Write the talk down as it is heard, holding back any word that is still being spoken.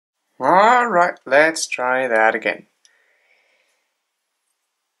Alright, let's try that again.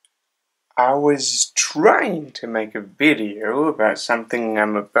 I was trying to make a video about something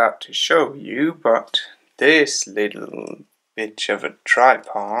I'm about to show you, but this little bitch of a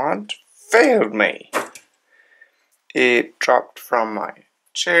tripod failed me. It dropped from my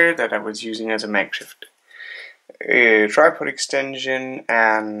chair that I was using as a makeshift tripod extension,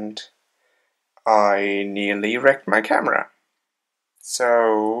 and I nearly wrecked my camera.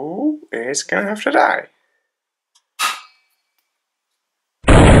 So it's gonna have to die.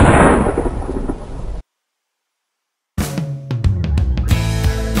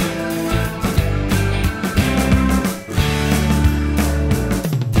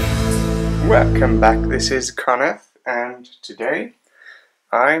 Welcome back, this is Kenneth, and today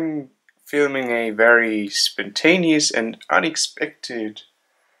I'm filming a very spontaneous and unexpected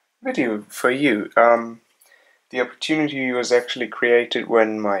video for you. The opportunity was actually created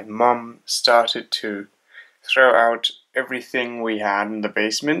when my mom started to throw out everything we had in the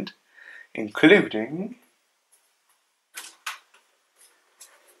basement, including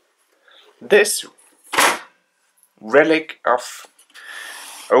this relic of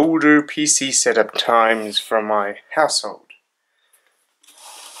older PC setup times from my household.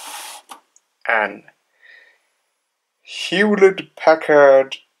 An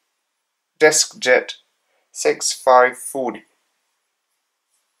Hewlett-Packard Deskjet 6540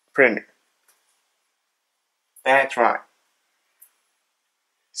 printer. That's right.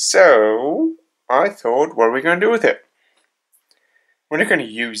 So I thought, what are we going to do with it? We're not going to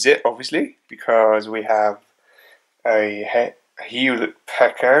use it, obviously, because we have a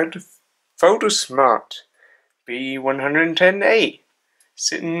Hewlett-Packard PhotoSmart B110A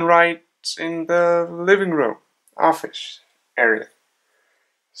sitting right in the living room office area.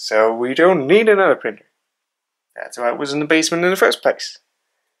 So we don't need another printer. That's why it was in the basement in the first place.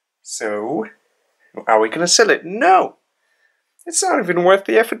 So, are we going to sell it? No! It's not even worth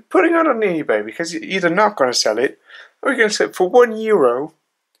the effort putting it on eBay, because you're either not going to sell it, or you're going to sell it for €1,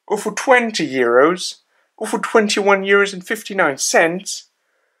 or for €20, or for €21.59,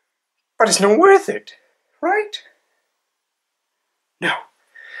 but it's not worth it, right? No.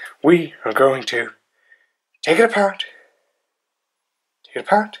 We are going to take it apart,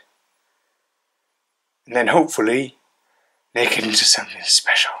 and then hopefully make it into something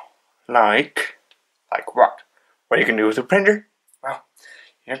special. Like what? What are you going to do with a printer? Well,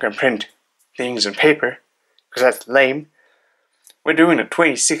 you're not going to print things on paper, because that's lame. We're doing a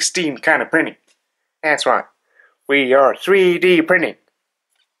 2016 kind of printing. That's right. We are 3D printing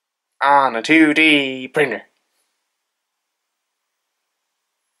on a 2D printer.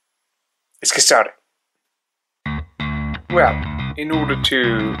 Let's get started. Well, in order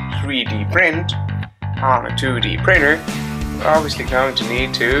to 3D print on a 2D printer, we're obviously going to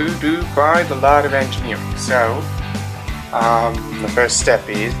need to do quite a lot of engineering. So, the first step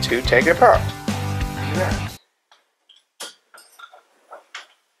is to take it apart. Yeah.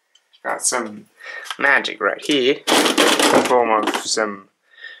 Got some magic right here, in the form of some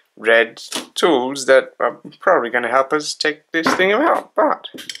red tools that are probably going to help us take this thing apart. But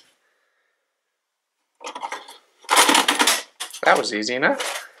that was easy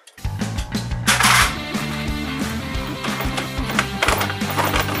enough.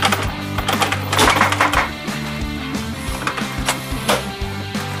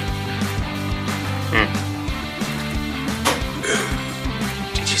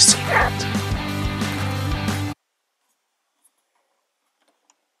 Did you see that?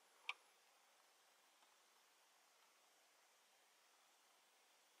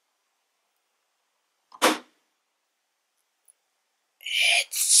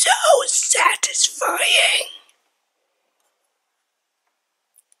 It's so satisfying.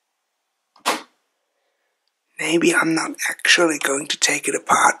 Maybe I'm not actually going to take it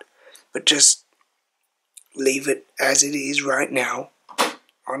apart, but just leave it as it is right now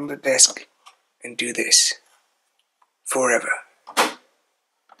on the desk and do this forever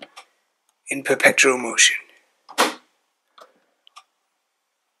in perpetual motion.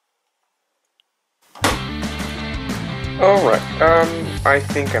 Alright, I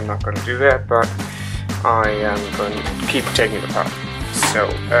think I'm not going to do that, but I am going to keep taking it apart. So,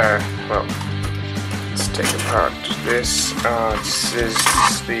 well, let's take apart this. This is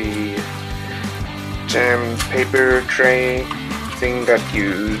the jam paper tray thing that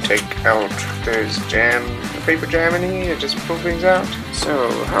you take out. There's jam, paper jam in here, just pull things out. So,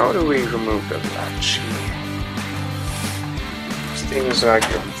 how do we remove the latch here? This thing is like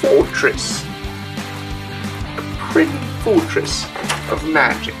a fortress. Pretty fortress of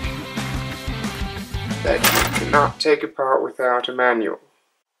magic that you cannot take apart without a manual.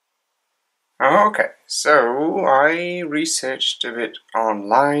 Okay, so I researched a bit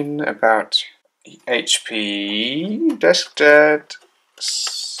online about HP Deskjet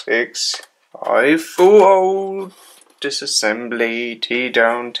 6540 disassembly, tear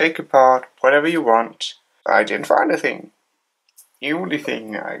down, take apart, whatever you want. I didn't find a thing. The only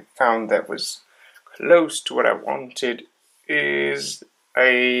thing I found that was close to what I wanted is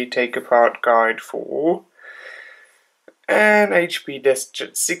a take apart guide for an HP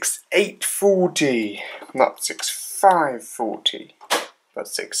Deskjet 6840, not 6540, but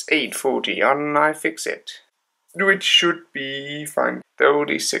 6840 on iFixit, which should be fine. Though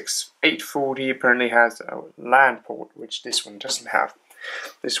the 6840 apparently has a LAN port, which this one doesn't have.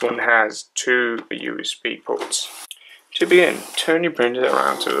 This one has 2 USB ports. To begin, turn your printer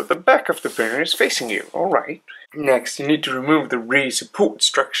around so that the back of the printer is facing you. Alright. Next, you need to remove the rear support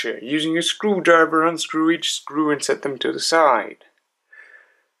structure. Using a screwdriver, unscrew each screw and set them to the side.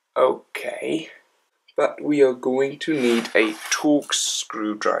 Okay. But we are going to need a Torx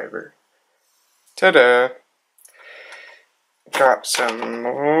screwdriver. Ta-da! Got some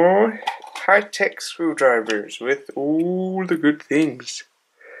more high-tech screwdrivers with all the good things,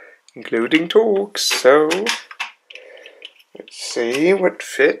 including Torx. So let's see what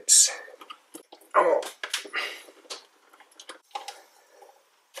fits. Oh,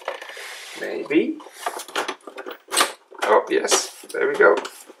 maybe. Oh yes, there we go.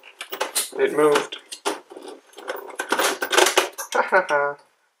 It moved. Ha ha ha!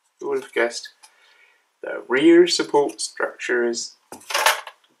 Who would have guessed? The rear support structure is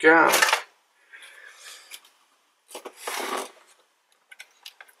gone.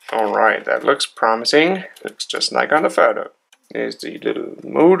 Alright, that looks promising. Looks just like on the photo. There's the little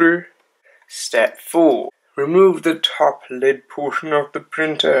motor. Step 4. Remove the top lid portion of the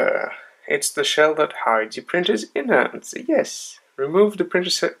printer. It's the shell that hides your printer's innards. Yes. Remove the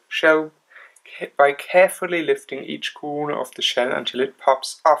printer shell by carefully lifting each corner of the shell until it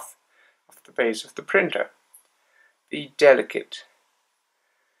pops off the base of the printer. Be delicate.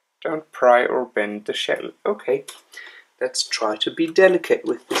 Don't pry or bend the shell. Okay, let's try to be delicate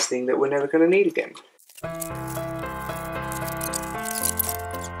with this thing that we're never going to need again.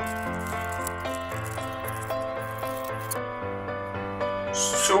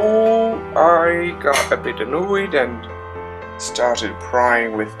 So I got a bit annoyed and started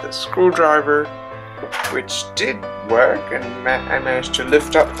prying with the screwdriver, which did work, and I managed to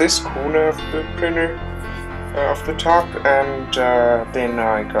lift up this corner of the printer off the top, and then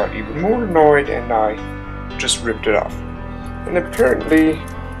I got even more annoyed and I just ripped it off. And apparently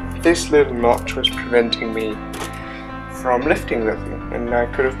this little notch was preventing me from lifting the thing, and I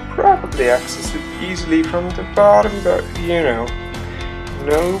could have probably accessed it easily from the bottom, but you know,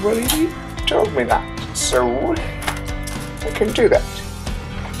 nobody told me that, so I can do that.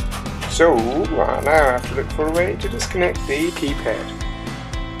 So now I have to look for a way to disconnect the keypad.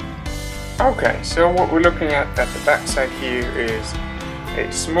 Okay, so what we're looking at the back side here is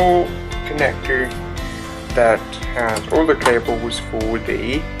a small connector that has all the cables for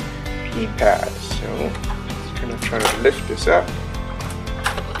the keypad. So I'm gonna try to lift this up.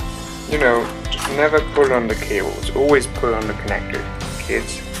 You know, just never pull on the cables, always pull on the connector,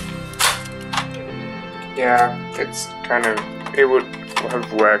 kids. Yeah, it's kind of, it would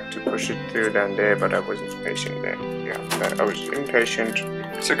have worked to push it through down there, but I wasn't patient there. Yeah, I was impatient.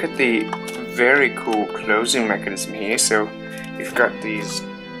 Let's look at the very cool closing mechanism here. So you've got these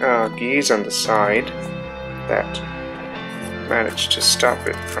gears on the side that manage to stop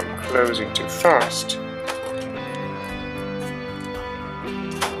it from closing too fast.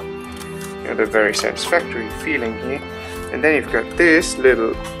 You know, they're very satisfactory feeling here. And then you've got this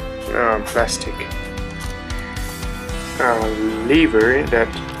little plastic lever that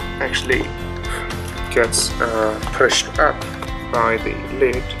actually gets pushed up by the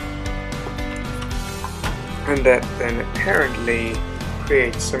lid, and that then apparently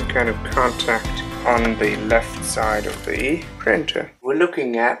creates some kind of contact on the left side of the printer. We're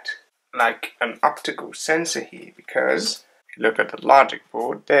looking at like an optical sensor here, because if you look at the logic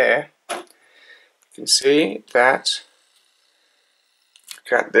board there, you can see that we've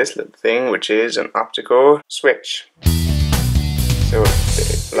got this little thing which is an optical switch. So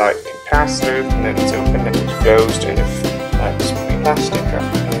the light can pass through, and then it's open and it's closed, and if that's plastic up,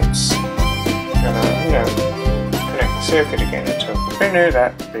 it's gonna, you know, connect the circuit again and tell the printer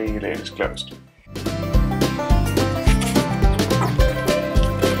that the lid is closed.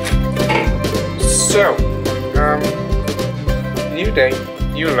 So, new day,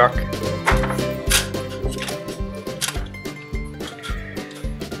 new luck.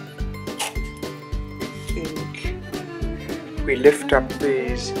 We lift up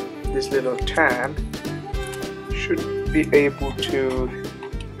these this little tab should be able to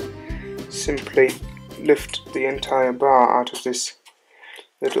simply lift the entire bar out of this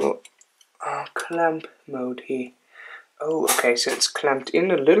little clamp mode here. Oh, okay, so it's clamped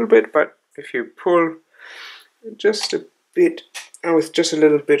in a little bit, but if you pull just a bit, and with just a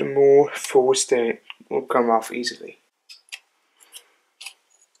little bit more force, then it will come off easily.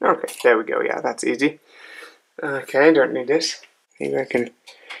 Okay, there we go, yeah, that's easy. Okay, don't need this. Maybe I can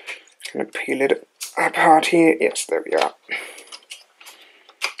kind of peel it apart here. Yes, there we are.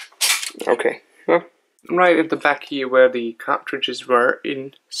 Okay, well, right at the back here where the cartridges were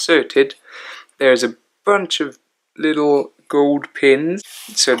inserted, there's a bunch of little gold pins.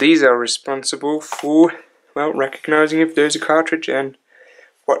 So these are responsible for, well, recognizing if there's a cartridge and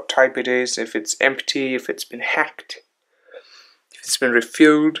what type it is, if it's empty, if it's been hacked, if it's been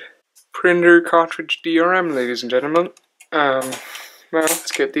refilled. Printer cartridge DRM, ladies and gentlemen. Well,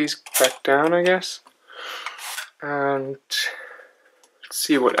 let's get these back down, I guess. And let's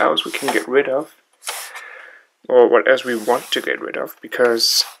see what else we can get rid of. Or what else we want to get rid of,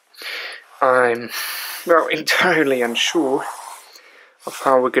 because I'm, well, entirely unsure of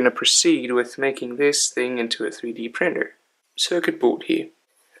how we're going to proceed with making this thing into a 3D printer. Circuit board here.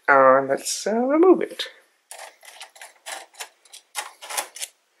 Let's remove it.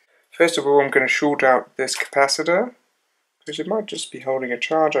 First of all, I'm going to short out this capacitor, because it might just be holding a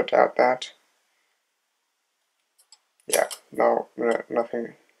charge. I doubt that. Yeah, no,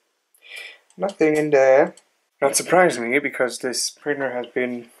 nothing in there. Not surprisingly, because this printer has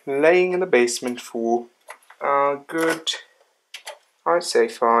been laying in the basement for a good, I'd say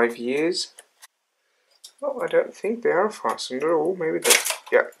 5 years. Oh, I don't think they are fastened at all. Maybe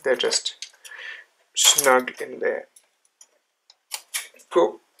they're just snug in there.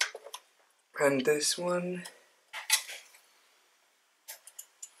 Cool. And this one,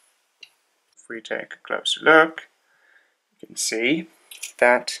 if we take a closer look, you can see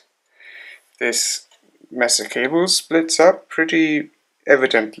that this mess of cables splits up pretty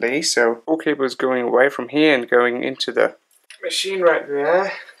evidently. So all cables going away from here and going into the machine right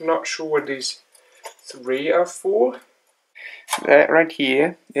there. I'm not sure what these 3 are for. Right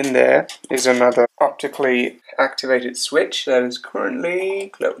here, in there, is another optically activated switch that is currently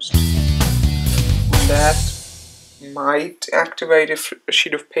closed. That might activate if a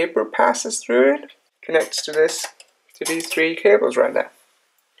sheet of paper passes through it. Connects to these 3 cables right there.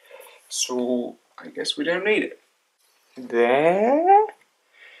 So I guess we don't need it. There.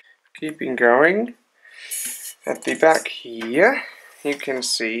 Keeping going. At the back here, you can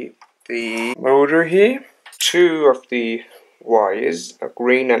see the motor here. 2 of the wires, a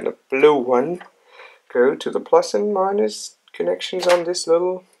green and a blue one, go to the plus and minus connections on this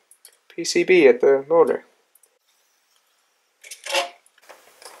little PCB at the motor.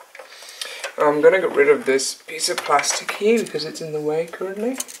 I'm gonna get rid of this piece of plastic here because it's in the way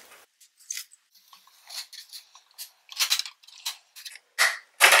currently.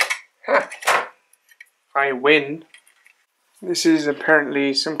 Ha! I win. This is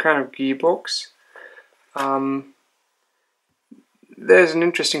apparently some kind of gearbox. There's an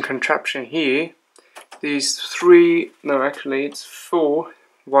interesting contraption here. These 3, no actually it's 4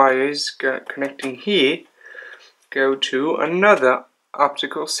 wires connecting here go to another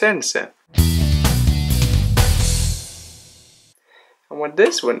optical sensor. And what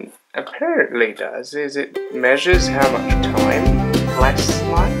this one apparently does is it measures how much time lasts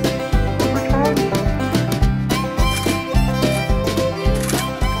light over time.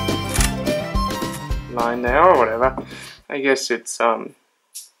 Line there or whatever. I guess it's some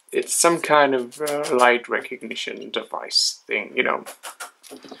kind of light recognition device thing, you know.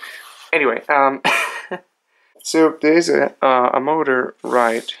 Anyway, so there's a motor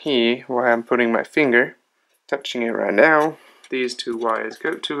right here where I'm putting my finger, touching it right now. These 2 wires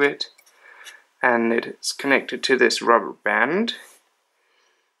go to it, and it's connected to this rubber band,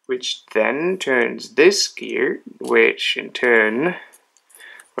 which then turns this gear, which in turn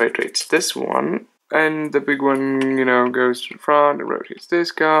rotates this one. And the big one, you know, goes to the front, it rotates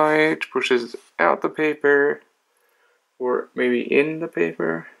this guy, it pushes out the paper, or maybe in the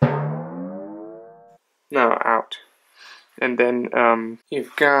paper. No, out. And then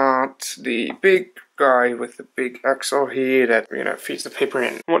you've got the big guy with the big axle here that, you know, feeds the paper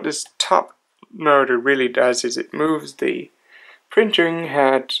in. What this top motor really does is it moves the printing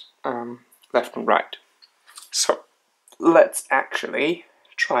head left and right. So let's actually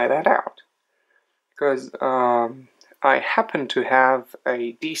try that out. Because I happen to have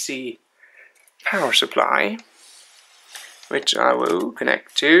a DC power supply, which I will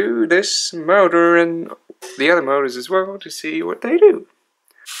connect to this motor and the other motors as well to see what they do.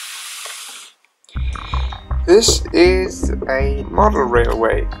 This is a model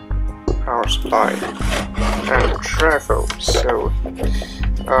railway power supply and trafo, so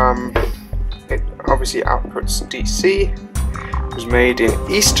it obviously outputs DC. It was made in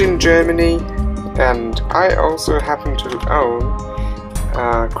Eastern Germany, and I also happen to own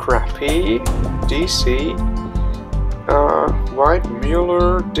a crappy DC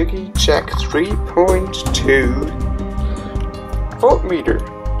Weidmuller Digi-Check 3.2 voltmeter.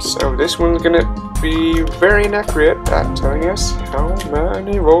 So this one's gonna be very inaccurate at telling us how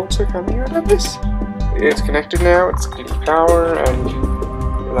many volts are coming out of this. It's connected now, it's getting power,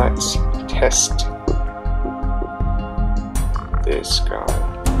 and let's test this guy.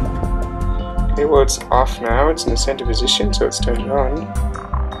 Okay, well it's off now, it's in the center position, so it's turned on. See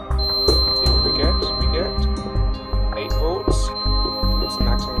what we get? We get 8 volts. What's the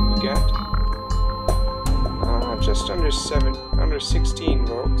maximum we get? Just under 16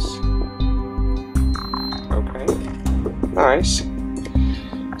 volts. Okay, nice.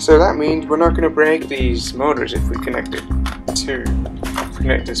 So that means we're not going to break these motors if we connect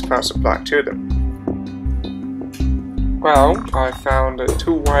this power supply to them. Well, I found a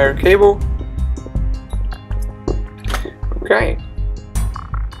 2-wire cable. Okay,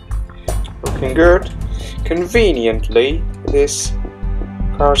 looking good. Conveniently, this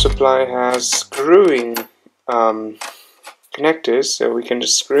power supply has screwing connectors, so we can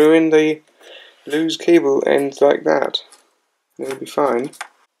just screw in the loose cable ends like that. It'll be fine.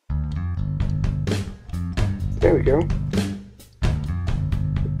 There we go.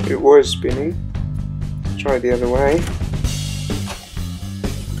 It was spinning. Let's try the other way.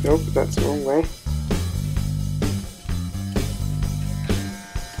 Nope, that's the wrong way.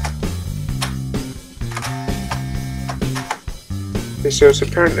 Okay, so it's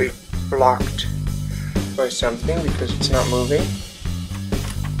apparently blocked by something because it's not moving.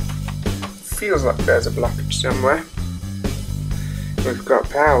 Feels like there's a blockage somewhere. We've got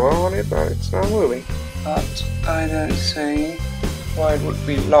power on it, but it's not moving. But I don't see why it would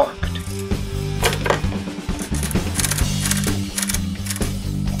be locked.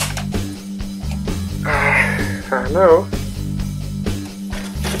 I don't know.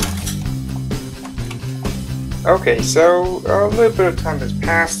 Okay, so a little bit of time has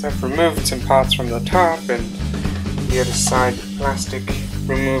passed. I've removed some parts from the top, and the other side of plastic.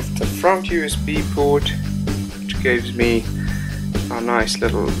 Removed the front USB port, which gives me a nice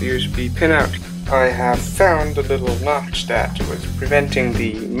little USB pinout. I have found a little notch that was preventing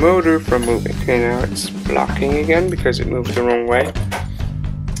the motor from moving. Okay, now it's blocking again because it moved the wrong way.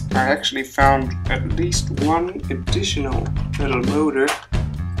 I actually found at least one additional little motor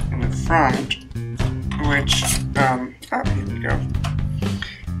in the front, which, here we go,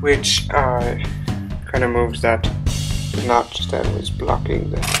 which kind of moves that notch that was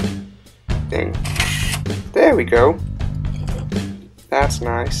blocking the thing. There we go. That's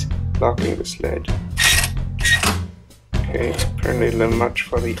nice, blocking the sled. Okay, it's apparently a little much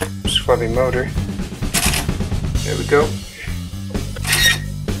for the motor. There we go.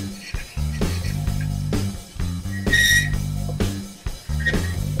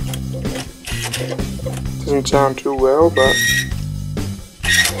 Doesn't sound too well, but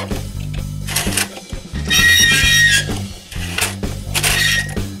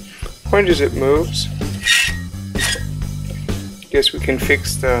point is it moves. Guess we can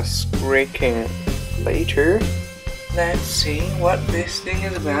fix the squeaking later. Let's see what this thing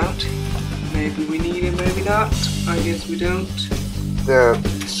is about. Maybe we need it, maybe not. I guess we don't. The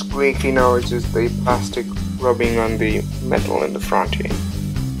squeaky noise is the plastic rubbing on the metal in the front here.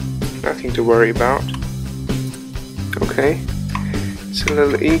 Nothing to worry about. Okay, it's a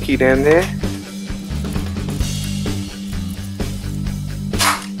little inky down there.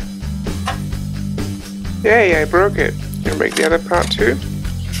 Yay, I broke it. Can I break the other part too?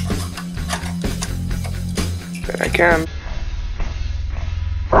 Bet I can.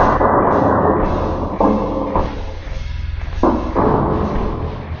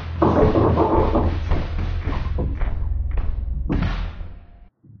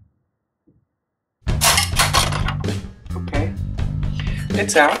 Okay,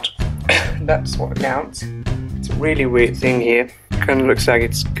 it's out. That's what counts. It's a really weird thing here. Kind of looks like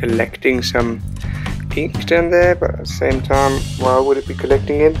it's collecting some ink down there, but at the same time, why would it be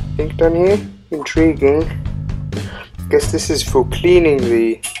collecting ink down here? Intriguing. Guess this is for cleaning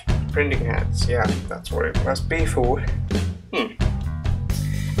the printing heads. Yeah, that's what it must be for.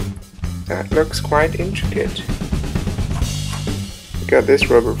 That looks quite intricate. We got this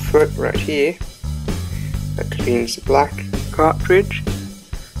rubber foot right here that cleans the black cartridge,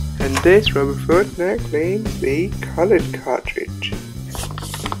 and this rubber foot that cleans the colored cartridge.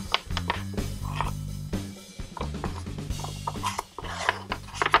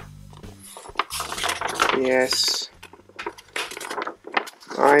 Yes,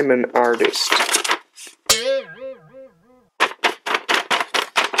 I'm an artist.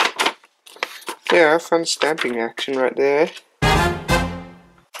 Yeah, fun stamping action right there.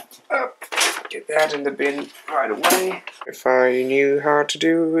 Up. Get that in the bin right away. If I knew how to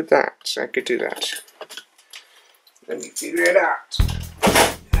do that, I could do that. Let me figure it out.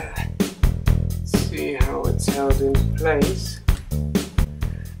 See how it's held into place.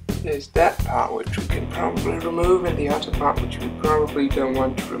 There's that part which we can probably remove, and the other part which we probably don't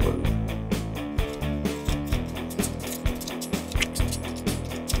want to remove.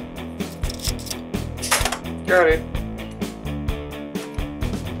 Got it.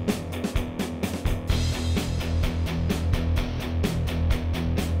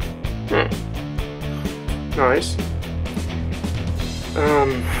 Nice.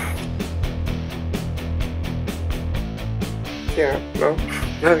 Yeah, well,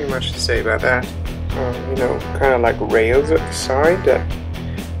 nothing much to say about that. You know, kind of like rails at the side that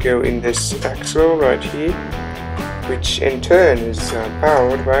go in this axle right here, which in turn is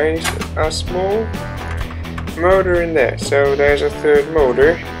powered by a small motor in there. So there's a third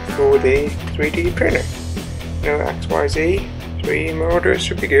motor for the 3D printer. You know, XYZ, 3 motors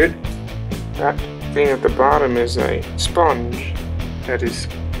should be good. That thing at the bottom is a sponge that is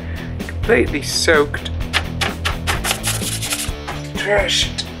completely soaked.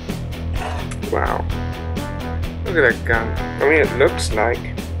 Trashed. Wow. Look at that gun. I mean, it looks like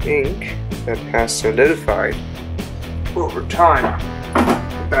ink that has solidified over time.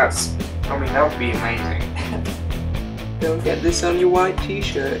 That's, I mean, that would be amazing. Don't get this on your white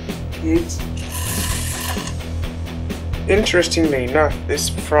t-shirt, kids. Interestingly enough, this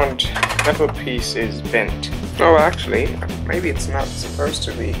front metal piece is bent. Oh, actually, maybe it's not supposed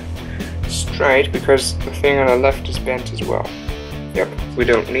to be straight because the thing on the left is bent as well. Yep, we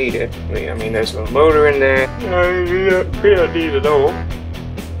don't need it. I mean, there's a motor in there. We don't need it all.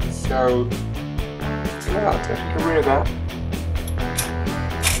 So, yeah, I'll just get rid of that.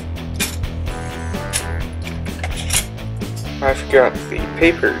 I've got the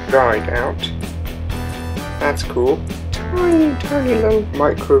paper guide out. That's cool. Tiny, tiny little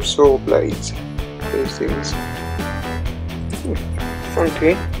micro saw blades. These things.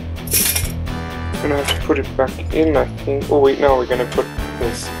 Funky. Gonna have to put it back in, I think. Oh wait, no, we're gonna put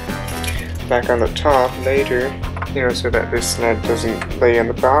this back on the top later, you know, so that this sled doesn't lay on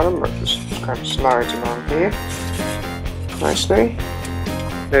the bottom, or just kind of slides along here nicely.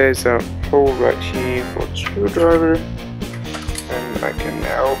 There's a hole right here for the screwdriver, and I can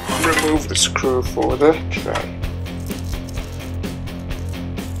now remove the screw for the tray.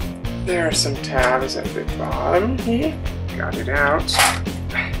 There are some tabs at the bottom here. Got it out.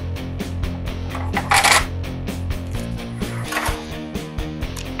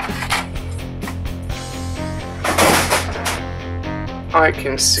 I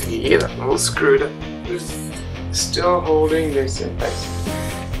can see that little screw that is still holding this in place.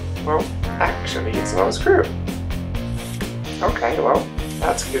 Well, actually, it's not a screw. Okay, well,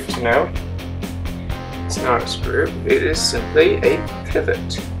 that's good to know. It's not a screw, it is simply a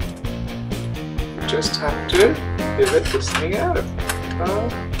pivot. You just have to pivot this thing out of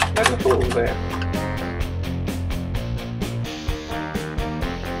the hole there.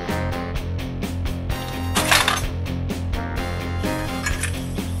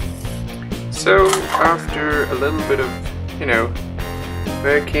 So after a little bit of, you know,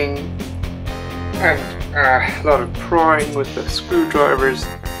 working and a lot of prying with the screwdrivers,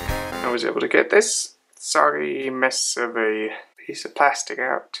 I was able to get this soggy mess of a piece of plastic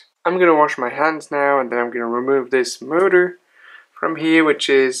out. I'm gonna wash my hands now, and then I'm gonna remove this motor from here, which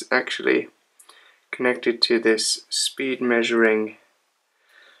is actually connected to this speed measuring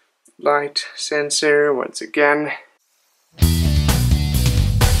light sensor once again.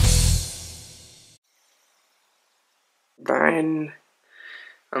 Then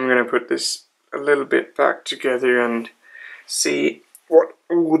I'm gonna put this a little bit back together and see what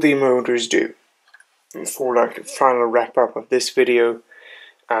all the motors do for like a final wrap up of this video.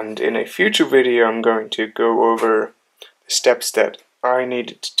 And in a future video I'm going to go over the steps that I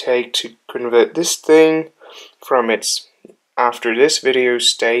needed to take to convert this thing from its after this video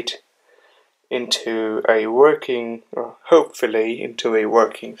state into a working, or hopefully into a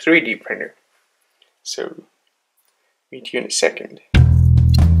working 3D printer. So meet you in a second.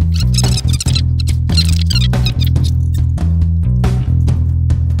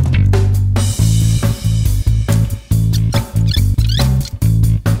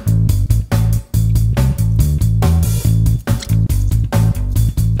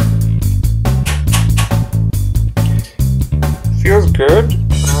 Feels good.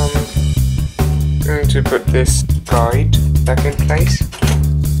 I'm going to put this guide back in place.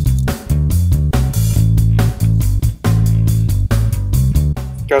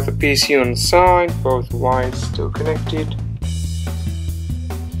 Got the PC on the side, both wires still connected.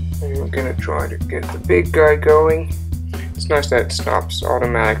 And we're gonna try to get the big guy going. It's nice that it stops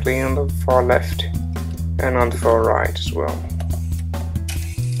automatically on the far left and on the far right as well.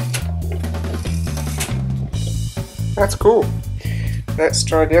 That's cool. Let's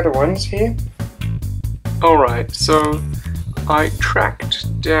try the other ones here. Alright, so I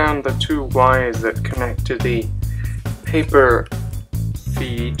tracked down the two wires that connect to the paper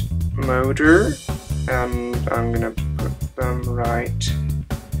feed motor, and I'm gonna put them right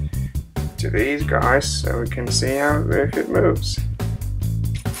to these guys so we can see how if it moves.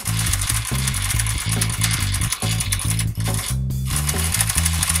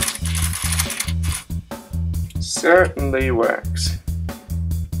 Certainly works.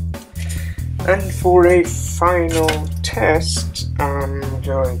 And for a final test, I'm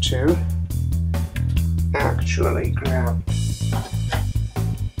going to actually grab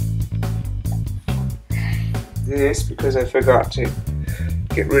this because I forgot to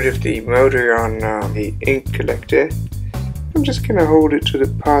get rid of the motor on the ink collector. I'm just gonna hold it to the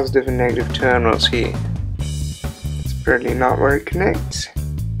positive and negative terminals here. It's apparently not where it connects.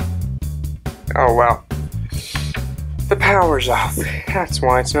 Oh well. The power's off. That's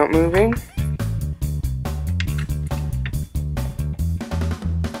why it's not moving.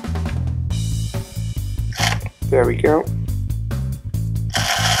 There we go.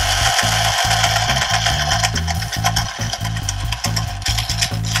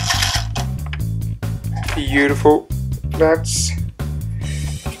 Beautiful. That's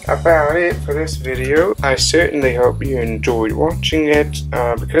about it for this video. I certainly hope you enjoyed watching it,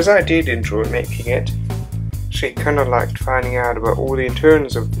 because I did enjoy making it. Actually kind of liked finding out about all the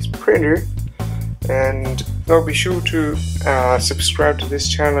internals of this printer, and I'll be sure to subscribe to this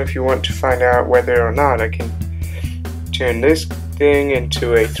channel if you want to find out whether or not I can turn this thing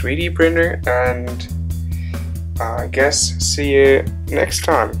into a 3D printer, and I guess see you next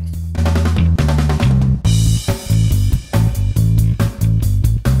time.